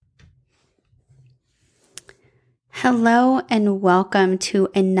Hello and welcome to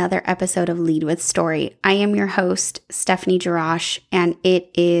another episode of Lead with Story. I am your host, Stephanie Jarash, and it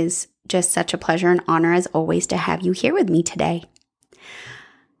is just such a pleasure and honor as always to have you here with me today.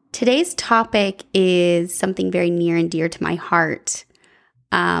 Today's topic is something very near and dear to my heart.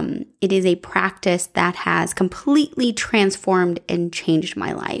 It is a practice that has completely transformed and changed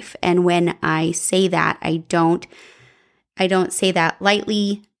my life. And when I say that, I don't say that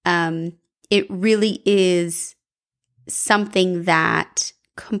lightly. It really is something that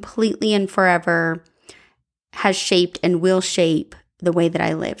completely and forever has shaped and will shape the way that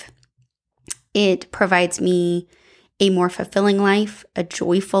I live. It provides me a more fulfilling life, a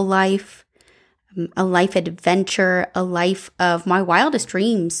joyful life, a life adventure, a life of my wildest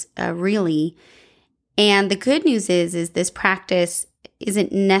dreams, really. And the good news is this practice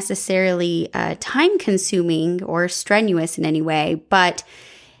isn't necessarily time-consuming or strenuous in any way, but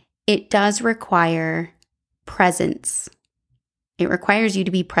it does require presence. It requires you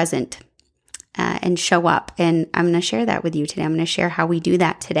to be present and show up. And I'm going to share that with you today. I'm going to share how we do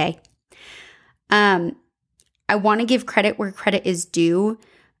that today. I want to give credit where credit is due.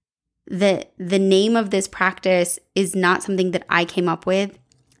 The name of this practice is not something that I came up with.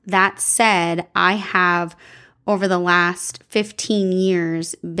 That said, I have over the last 15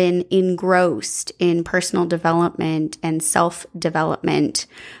 years been engrossed in personal development and self-development,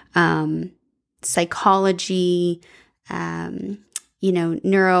 psychology,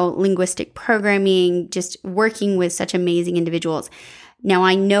 neuro-linguistic programming, just working with such amazing individuals. Now,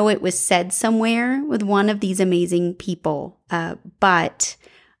 I know it was said somewhere with one of these amazing people, but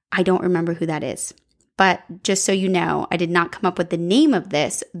I don't remember who that is. But just so you know, I did not come up with the name of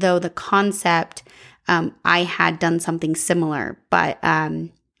this, though the concept, I had done something similar, but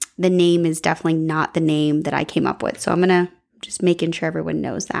the name is definitely not the name that I came up with. So I'm going to just making sure everyone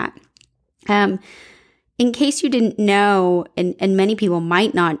knows that. In case you didn't know, and many people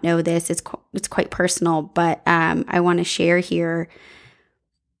might not know this, it's quite personal, but I want to share here.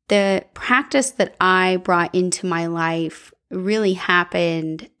 The practice that I brought into my life really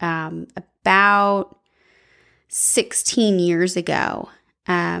happened about 16 years ago.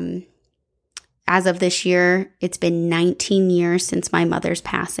 As of this year, it's been 19 years since my mother's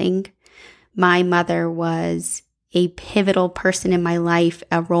passing. My mother was a pivotal person in my life,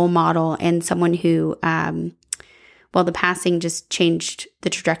 a role model, and someone who, the passing just changed the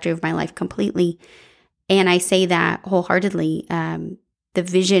trajectory of my life completely. And I say that wholeheartedly. The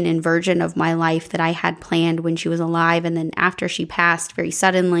vision and version of my life that I had planned when she was alive and then after she passed very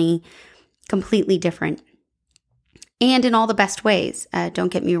suddenly, completely different. And in all the best ways.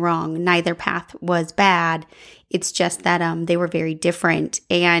 Don't get me wrong, neither path was bad. It's just that they were very different.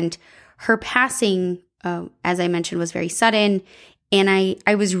 And her passing, as I mentioned, was very sudden. And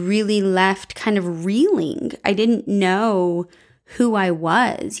I was really left kind of reeling. I didn't know who I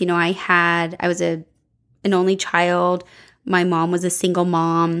was. I was an only child. My mom was a single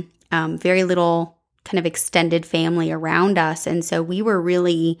mom, very little kind of extended family around us. And so we were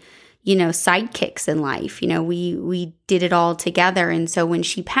really, sidekicks in life. We did it all together. And so when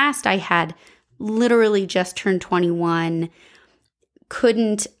she passed, I had literally just turned 21,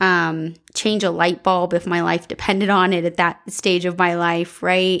 couldn't change a light bulb if my life depended on it at that stage of my life,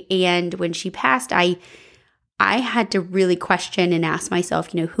 right? And when she passed, I had to really question and ask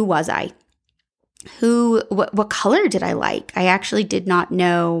myself, who was I? What color did I like? I actually did not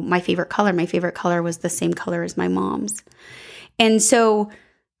know my favorite color. My favorite color was the same color as my mom's. And so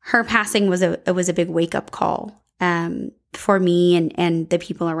her passing was a big wake-up call for me and the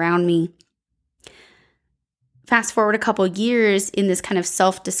people around me. Fast forward a couple of years in this kind of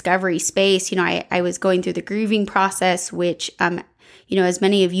self-discovery space, I was going through the grieving process, which, as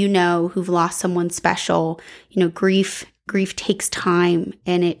many of you know who've lost someone special, grief takes time,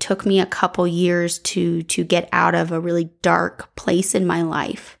 and it took me a couple years to get out of a really dark place in my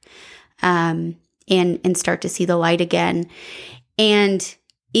life, and start to see the light again. And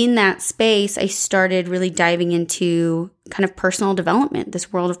in that space, I started really diving into kind of personal development,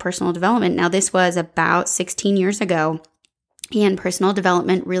 this world of personal development. Now, this was about 16 years ago, and personal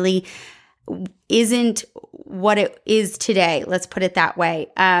development really isn't what it is today. Let's put it that way.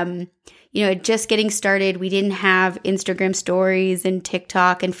 Just getting started. We didn't have Instagram stories and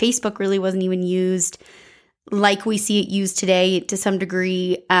TikTok, and Facebook really wasn't even used like we see it used today to some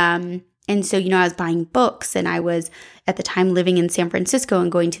degree. And so, I was buying books, and I was at the time living in San Francisco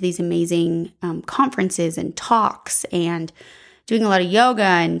and going to these amazing conferences and talks and doing a lot of yoga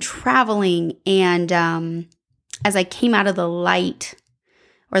and traveling. And as I came out of the light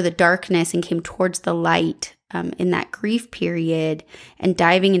or the darkness and came towards the light in that grief period and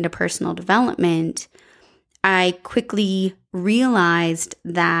diving into personal development, I quickly realized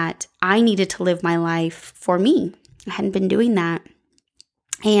that I needed to live my life for me. I hadn't been doing that.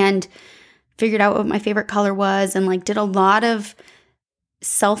 And figured out what my favorite color was and like did a lot of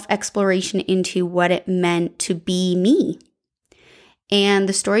self-exploration into what it meant to be me. And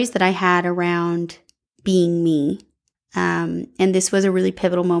the stories that I had around being me. And this was a really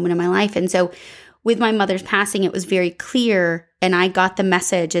pivotal moment in my life. And so with my mother's passing, it was very clear, and I got the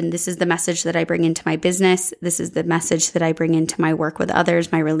message, and this is the message that I bring into my business. This is the message that I bring into my work with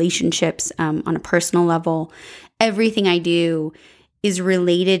others, my relationships on a personal level. Everything I do is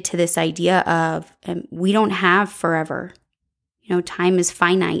related to this idea of we don't have forever. You know, time is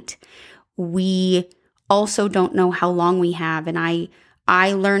finite. We also don't know how long we have. And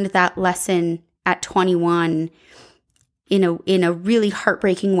I learned that lesson at 21 in a really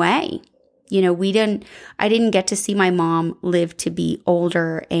heartbreaking way. You know, I didn't get to see my mom live to be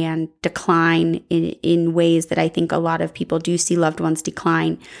older and decline in ways that I think a lot of people do see loved ones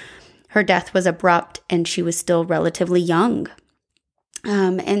decline. Her death was abrupt and she was still relatively young.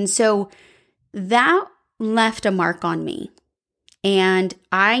 And so that left a mark on me. And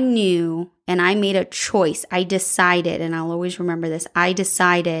I knew, and I made a choice. I decided, and I'll always remember this, I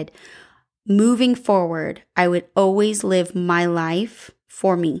decided moving forward, I would always live my life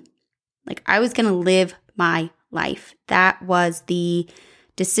for me. Like I was going to live my life. That was the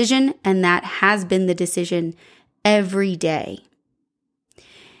decision, and that has been the decision every day.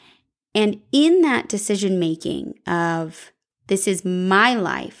 And in that decision making of this is my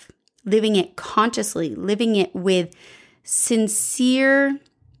life, living it consciously, living it with sincere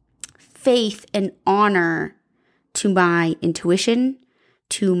faith and honor to my intuition,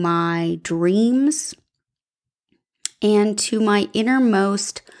 to my dreams, and to my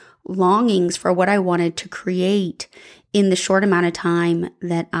innermost longings for what I wanted to create in the short amount of time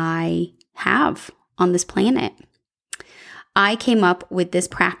that I have on this planet. I came up with this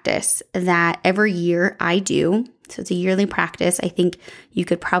practice that every year I do. So it's a yearly practice. I think you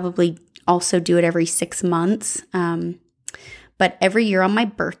could probably also do it every 6 months. But every year on my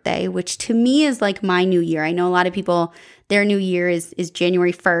birthday, which to me is like my new year. I know a lot of people, their new year is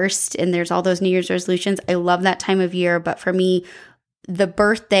January 1st, and there's all those New Year's resolutions. I love that time of year. But for me, the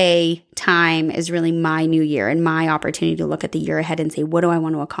birthday time is really my new year and my opportunity to look at the year ahead and say, what do I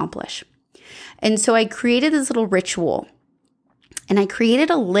want to accomplish? And so I created this little ritual, and I created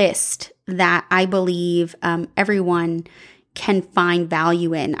a list that I believe everyone can find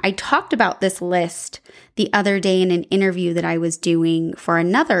value in. I talked about this list the other day in an interview that I was doing for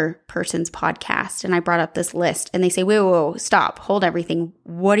another person's podcast, and I brought up this list, and they say, whoa, stop, hold everything.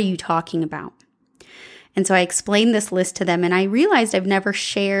 What are you talking about? And so I explained this list to them, and I realized I've never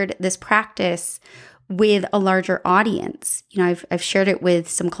shared this practice with a larger audience. You know, I've shared it with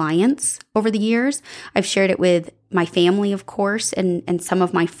some clients over the years. I've shared it with my family, of course, and some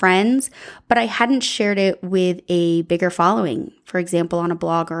of my friends, but I hadn't shared it with a bigger following, for example, on a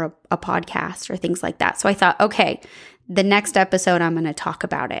blog or a podcast or things like that. So I thought, okay, the next episode, I'm going to talk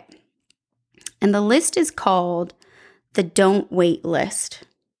about it. And the list is called the Don't Wait list.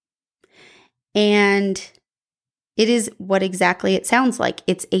 And it is what exactly it sounds like.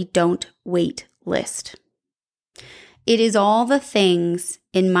 It's a don't wait list. It is all the things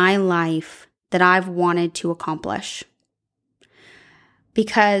in my life that I've wanted to accomplish.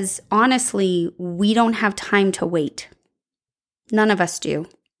 Because honestly, we don't have time to wait. None of us do.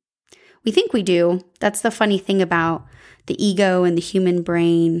 We think we do. That's the funny thing about the ego and the human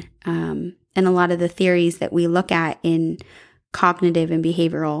brain, and a lot of the theories that we look at in cognitive and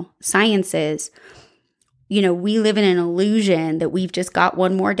behavioral sciences. You know, we live in an illusion that we've just got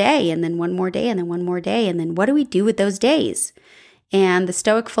one more day, and then one more day, and then one more day, and then what do we do with those days? And the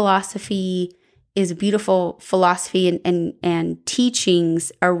Stoic philosophy is a beautiful philosophy and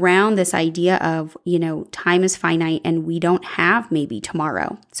teachings around this idea of, you know, time is finite and we don't have maybe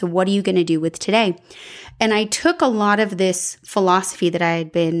tomorrow. So what are you going to do with today? And I took a lot of this philosophy that I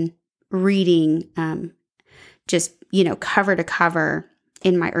had been reading, just, you know, cover to cover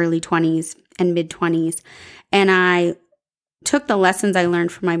in my early 20s and mid 20s. And I took the lessons I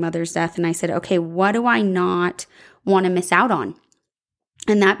learned from my mother's death and I said, okay, what do I not want to miss out on?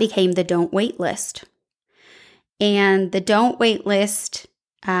 And that became the Don't Wait list. And the Don't Wait list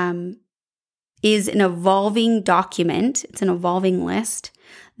is an evolving document. It's an evolving list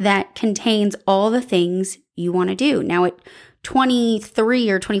that contains all the things you want to do. Now, at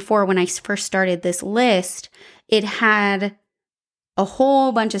 23 or 24, when I first started this list, it had a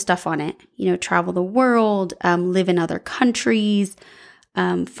whole bunch of stuff on it. You know, travel the world, live in other countries,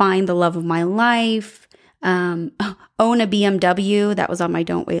 find the love of my life, Own a BMW. That was on my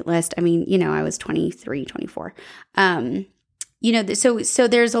don't wait list. I mean, I was 23, 24. So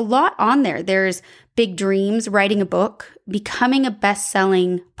there's a lot on there. There's big dreams, writing a book, becoming a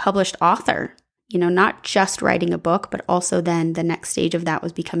best-selling published author, not just writing a book, but also then the next stage of that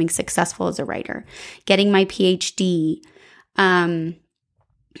was becoming successful as a writer, getting my PhD,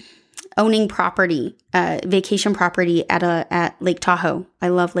 owning property, vacation property at Lake Tahoe. I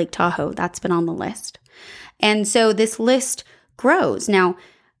love Lake Tahoe. That's been on the list. And so this list grows. Now,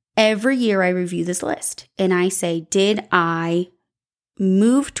 every year I review this list and I say, did I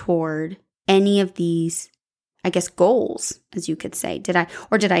move toward any of these, I guess, goals, as you could say? Did I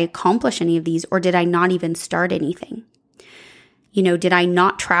accomplish any of these, or did I not even start anything? Did I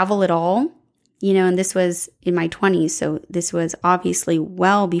not travel at all? And this was in my 20s, so this was obviously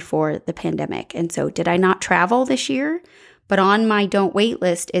well before the pandemic. And so did I not travel this year? But on my don't wait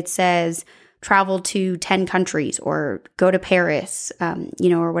list, it says travel to 10 countries or go to Paris,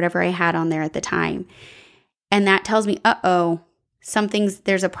 or whatever I had on there at the time. And that tells me,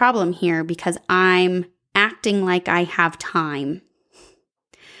 there's a problem here, because I'm acting like I have time.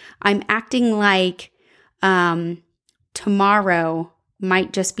 I'm acting like tomorrow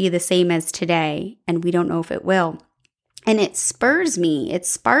might just be the same as today, and we don't know if it will. And it sparks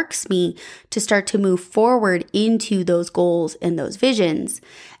me to start to move forward into those goals and those visions.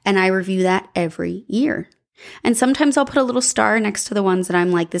 And I review that every year. And sometimes I'll put a little star next to the ones that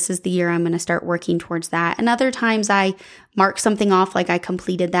I'm like, this is the year I'm going to start working towards that. And other times I mark something off like I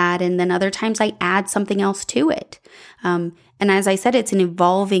completed that. And then other times I add something else to it. And as I said, it's an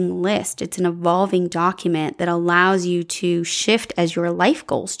evolving list. It's an evolving document that allows you to shift as your life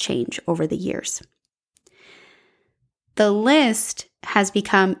goals change over the years. The list has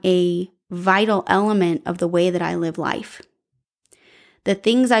become a vital element of the way that I live life. The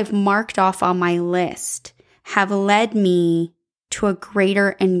things I've marked off on my list have led me to a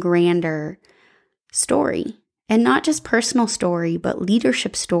greater and grander story. And not just personal story, but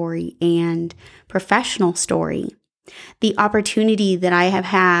leadership story and professional story. The opportunity that I have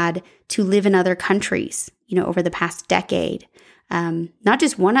had to live in other countries, over the past decade. Not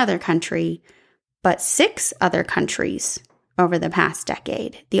just one other country, but 6 other countries over the past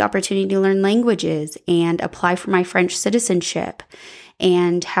decade. The opportunity to learn languages and apply for my French citizenship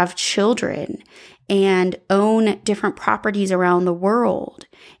and have children and own different properties around the world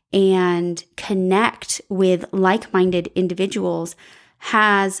and connect with like-minded individuals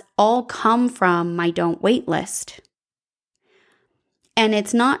has all come from my don't wait list. And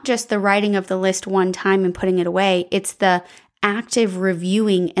it's not just the writing of the list one time and putting it away. It's the active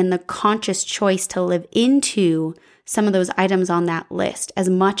reviewing and the conscious choice to live into some of those items on that list as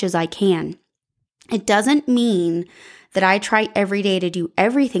much as I can. It doesn't mean that I try every day to do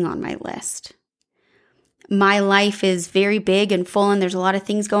everything on my list. My life is very big and full, and there's a lot of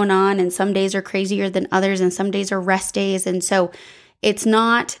things going on, and some days are crazier than others, and some days are rest days. And so it's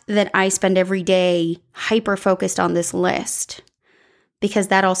not that I spend every day hyper-focused on this list, because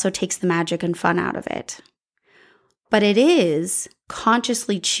that also takes the magic and fun out of it. But it is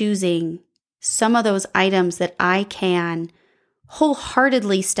consciously choosing some of those items that I can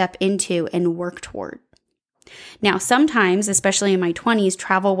wholeheartedly step into and work toward. Now, sometimes, especially in my 20s,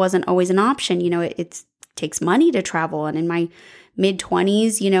 travel wasn't always an option. It takes money to travel. And in my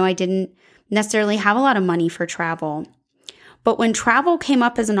mid-20s, I didn't necessarily have a lot of money for travel. But when travel came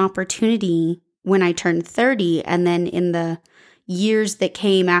up as an opportunity when I turned 30, and then in the years that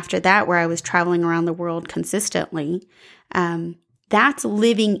came after that, where I was traveling around the world consistently, that's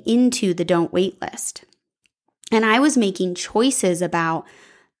living into the don't wait list. And I was making choices about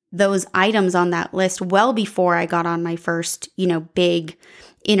those items on that list well before I got on my first, big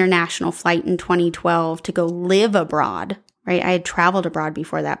international flight in 2012 to go live abroad, right? I had traveled abroad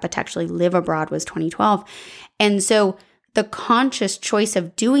before that, but to actually live abroad was 2012. And so the conscious choice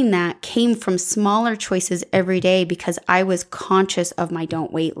of doing that came from smaller choices every day because I was conscious of my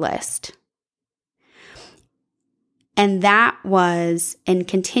don't wait list. And that was and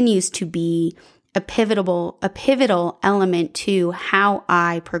continues to be a pivotal element to how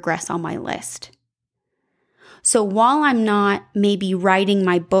I progress on my list. So while I'm not maybe writing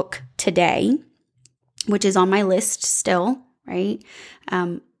my book today, which is on my list still, right?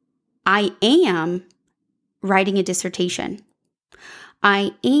 I am writing a dissertation.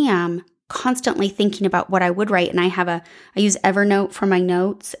 I am constantly thinking about what I would write. And I use Evernote for my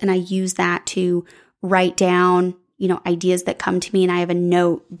notes, and I use that to write down, ideas that come to me. And I have a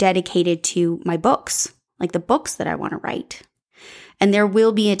note dedicated to my books, like the books that I want to write. And there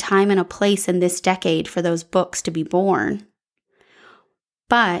will be a time and a place in this decade for those books to be born,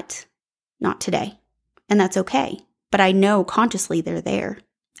 but not today. And that's okay. But I know consciously they're there.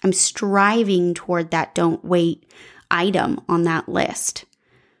 I'm striving toward that don't wait item on that list.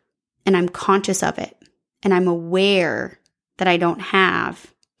 And I'm conscious of it. And I'm aware that I don't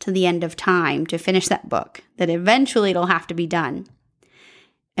have to the end of time to finish that book, that eventually it'll have to be done.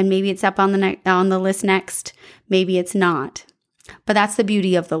 And maybe it's up on the list next. Maybe it's not. But that's the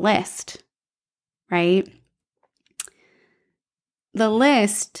beauty of the list, right? The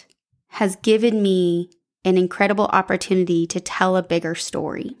list has given me an incredible opportunity to tell a bigger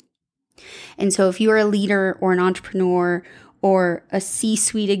story. And so if you're a leader or an entrepreneur or a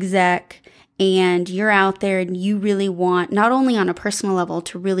C-suite exec and you're out there and you really want, not only on a personal level,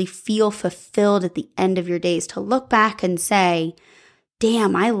 to really feel fulfilled at the end of your days, to look back and say,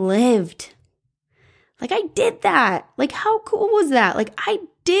 damn, I lived. Like I did that. Like how cool was that? Like I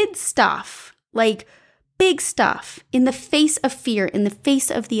did stuff, like big stuff in the face of fear, in the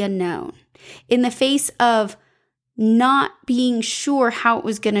face of the unknown, in the face of not being sure how it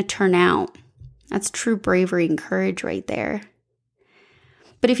was going to turn out. That's true bravery and courage right there.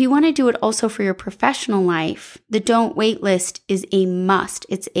 But if you want to do it also for your professional life, the don't wait list is a must.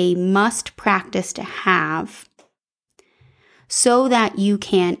 It's a must practice to have so that you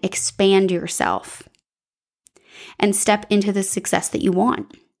can expand yourself and step into the success that you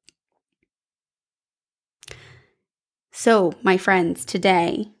want. So, my friends,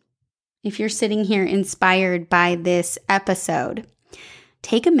 today, if you're sitting here inspired by this episode,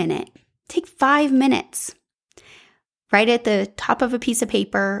 take a minute, take 5 minutes, write at the top of a piece of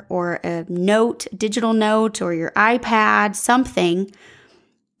paper or a note, digital note, or your iPad, something,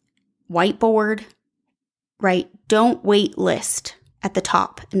 whiteboard, write don't wait list at the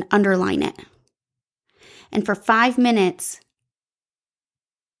top and underline it. And for 5 minutes,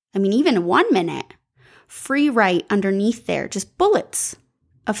 even 1 minute, free write underneath there, just bullets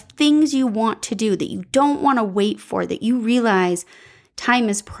of things you want to do that you don't want to wait for, that you realize time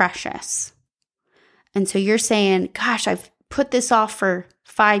is precious. And so you're saying, gosh, I've put this off for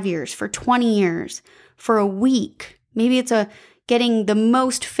 5 years, for 20 years, for a week. Maybe it's getting the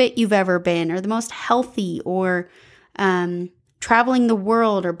most fit you've ever been, or the most healthy, or traveling the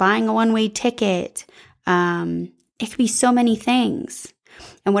world, or buying a one-way ticket. It could be so many things.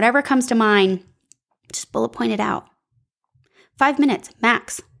 And whatever comes to mind, just bullet point it out. 5 minutes,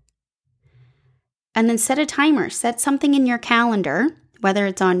 max. And then set a timer. Set something in your calendar, whether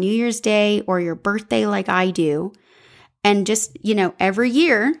it's on New Year's Day or your birthday like I do. And just, every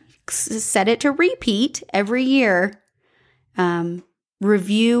year, set it to repeat every year.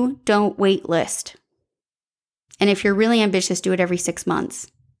 Review, don't wait list. And if you're really ambitious, do it every 6 months.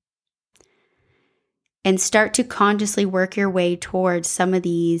 And start to consciously work your way towards some of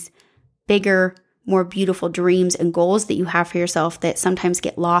these bigger, more beautiful dreams and goals that you have for yourself that sometimes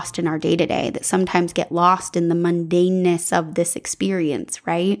get lost in our day-to-day, that sometimes get lost in the mundaneness of this experience,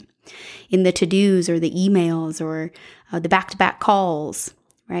 right? In the to-dos or the emails or the back-to-back calls,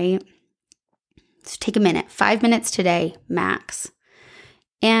 right? So take a minute, 5 minutes today, max.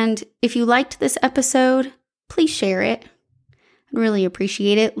 And if you liked this episode, please share it. I'd really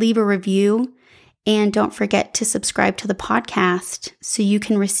appreciate it. Leave a review. And don't forget to subscribe to the podcast so you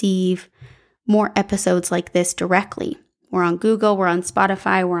can receive more episodes like this directly. We're on Google, we're on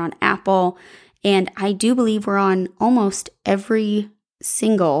Spotify, we're on Apple, and I do believe we're on almost every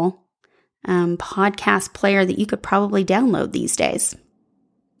single podcast player that you could probably download these days.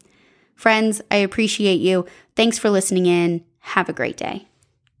 Friends, I appreciate you. Thanks for listening in. Have a great day.